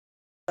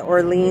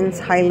Orleans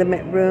high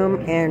limit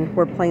room, and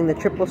we're playing the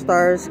triple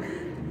stars.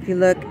 If you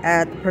look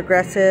at the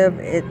progressive,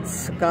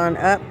 it's gone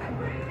up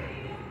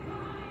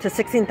to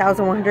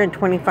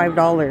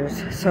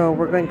 $16,125. So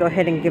we're going to go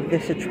ahead and give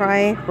this a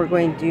try. We're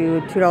going to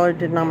do $2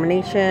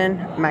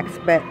 denomination, max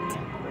bet.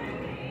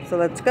 So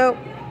let's go.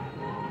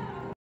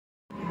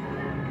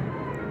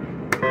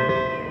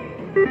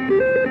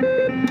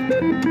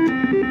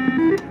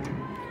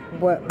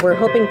 What we're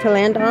hoping to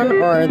land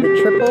on are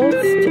the triples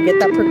to get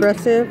that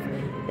progressive.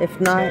 If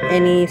not,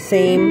 any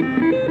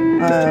same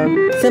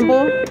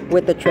symbol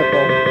with the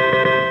triple.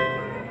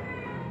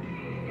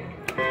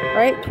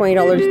 Alright,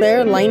 $20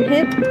 there, line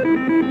hit.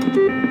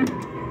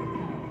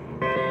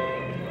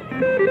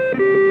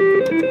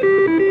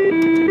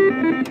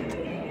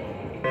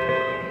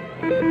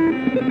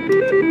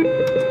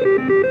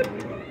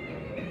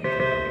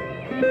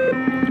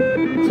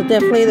 So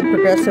definitely the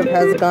progressive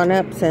has gone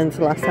up since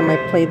the last time I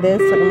played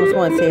this. I almost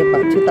want to say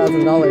about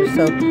 $2,000.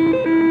 So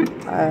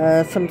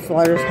some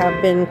slotters have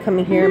been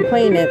coming here and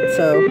playing it.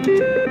 So,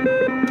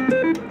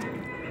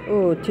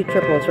 ooh, 2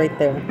 triples right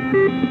there.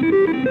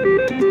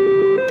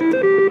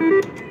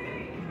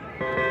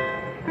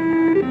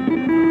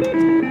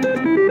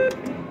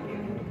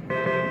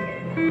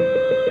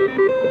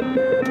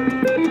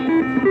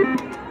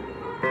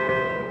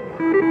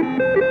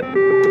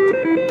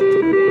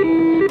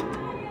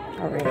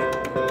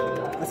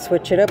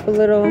 Switch it up a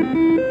little.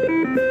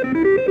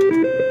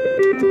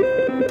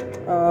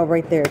 Oh,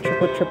 right there.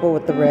 Triple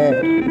with the red.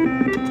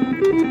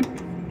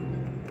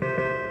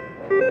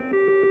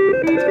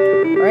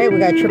 Alright, we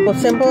got triple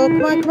symbol.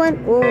 Come on, come on.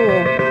 Ooh.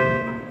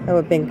 That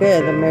would have been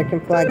good. The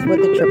American flags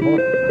with the triple.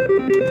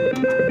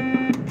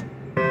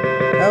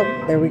 Oh,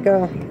 there we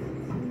go.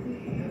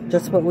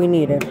 Just what we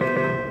needed.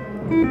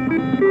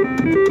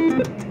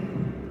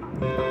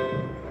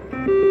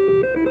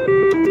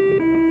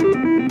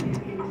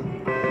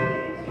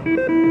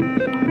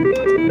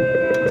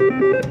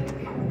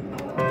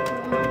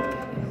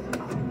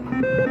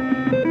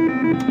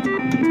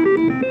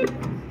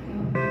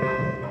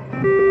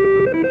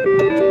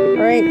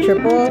 Alright,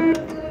 triple.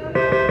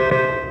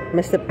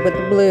 Missed it with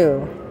the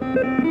blue.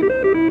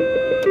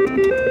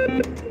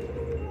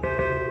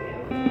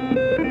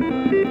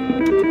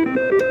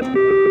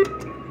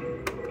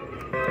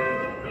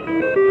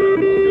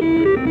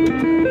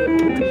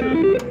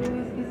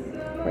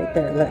 Right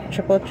there, look,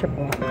 triple.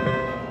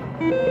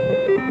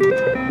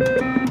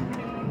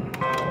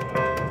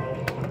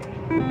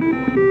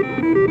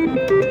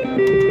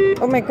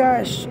 Oh my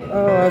gosh.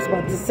 Oh, I was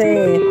about to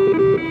say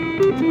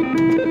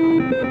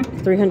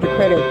 300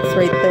 credits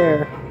right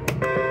there.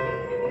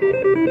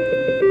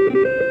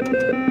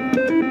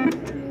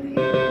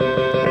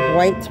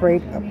 White's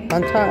right up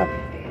on top.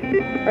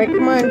 Alright,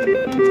 come on.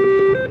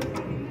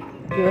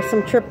 Give us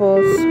some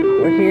triples.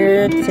 We're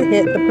here to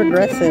hit the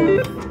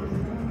progressive.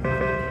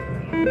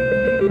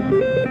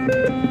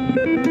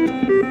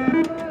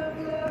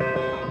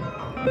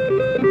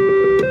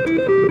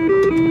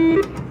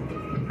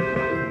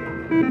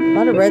 A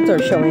lot of reds are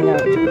showing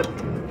up.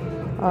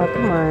 Oh,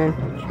 come on.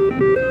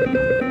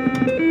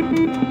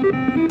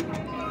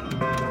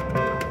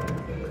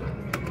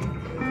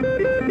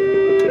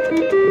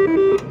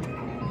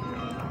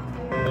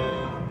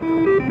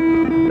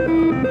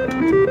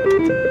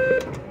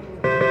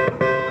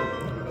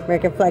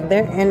 American flag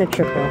there and a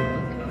triple.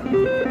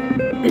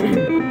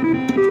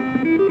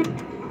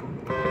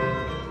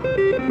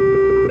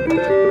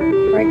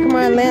 Alright, come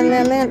on, land.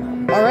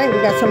 Alright,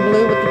 we got some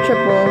blue with the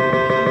triple.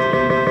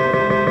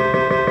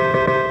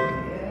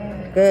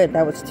 Good,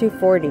 that was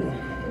 240.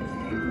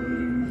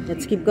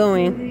 Let's keep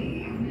going.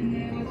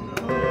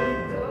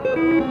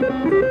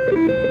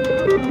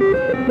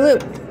 Blue.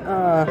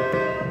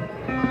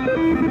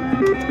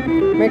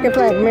 American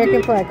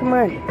flag, come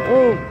on.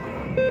 Oh.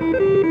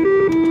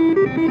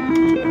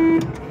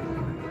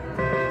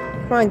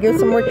 Come on, give us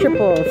some more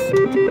triples.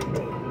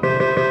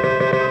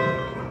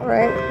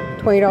 Alright,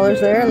 $20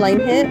 there, line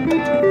hit.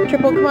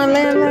 Triple, come on,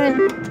 land.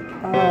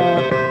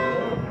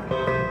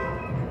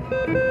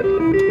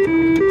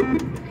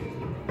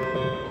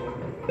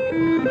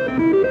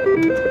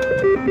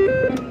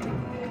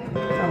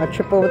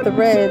 Triple with the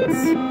reds.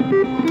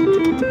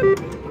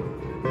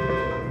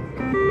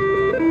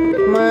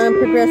 Come on,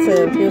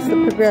 progressive. Give us the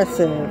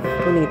progressive.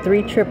 We need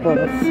 3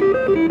 triples.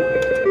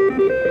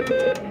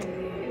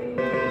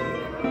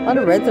 A lot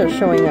of reds are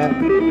showing up.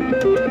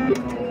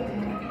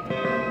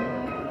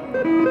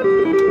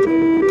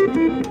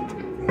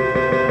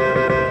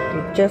 We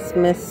just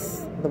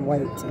missed the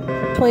white.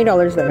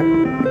 $20 there.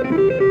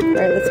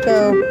 Alright, let's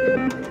go.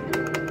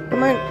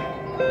 Come on.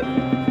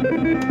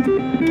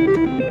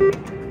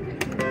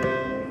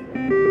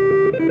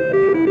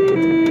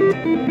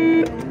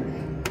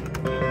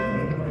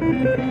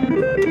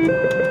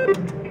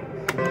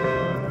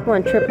 Come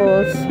on,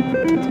 triples.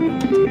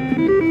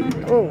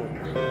 Oh.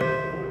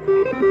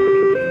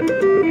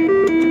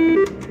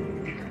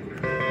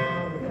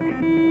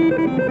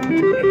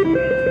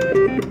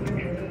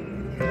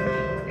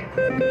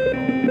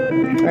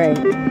 Right.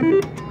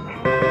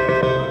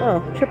 Oh,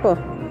 triple.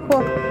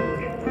 Cool.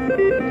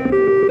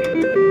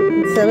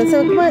 7,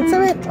 come on,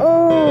 7.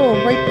 Oh,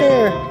 right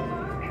there.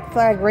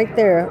 Flag right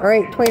there. All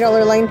right,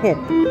 $20 line hit.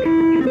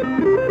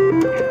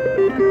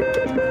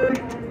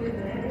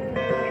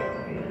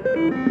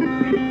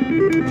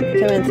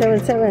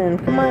 7,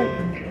 come on.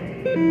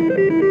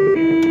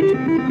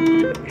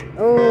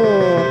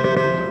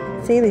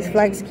 Oh, see, these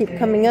flags keep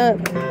coming up.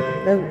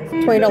 The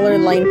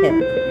 $20 line hit.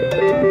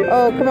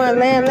 Oh, come on,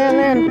 land.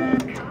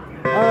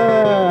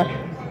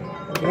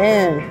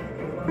 Man.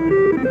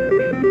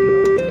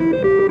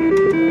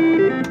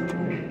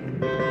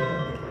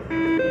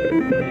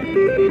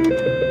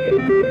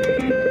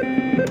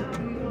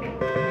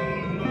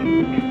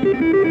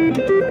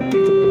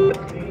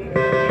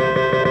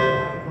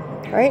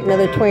 Alright,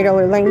 another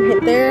 $20 line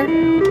hit there.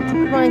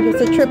 Come on, give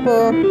us a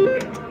triple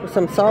with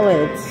some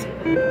solids.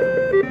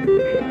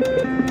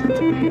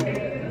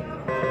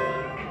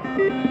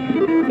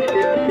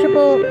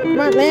 Triple, come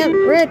on, land,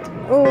 red.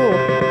 Oh.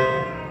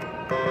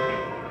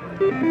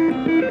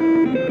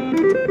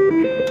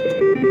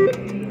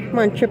 Come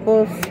on,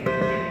 triples.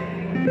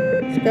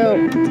 Let's go.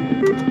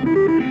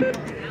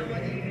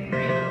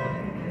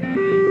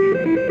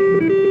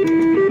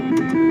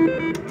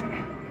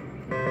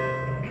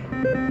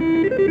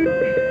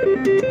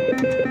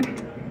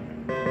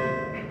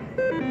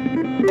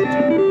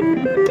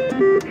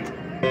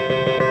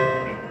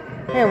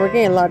 Yeah, we're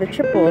getting a lot of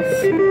triples.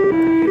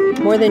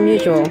 More than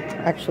usual,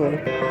 actually.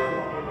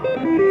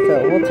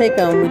 So we'll take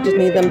them. We just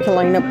need them to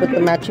line up with the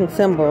matching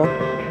symbol.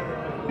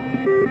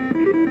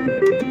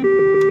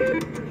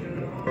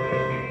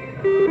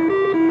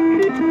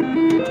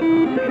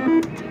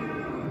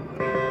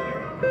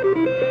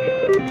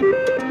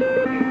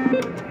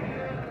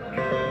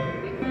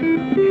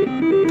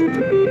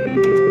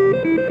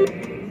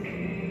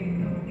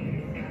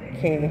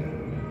 Okay,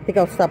 I think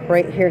I'll stop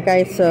right here,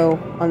 guys. So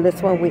on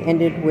this one, we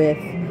ended with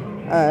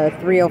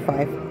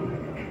 305.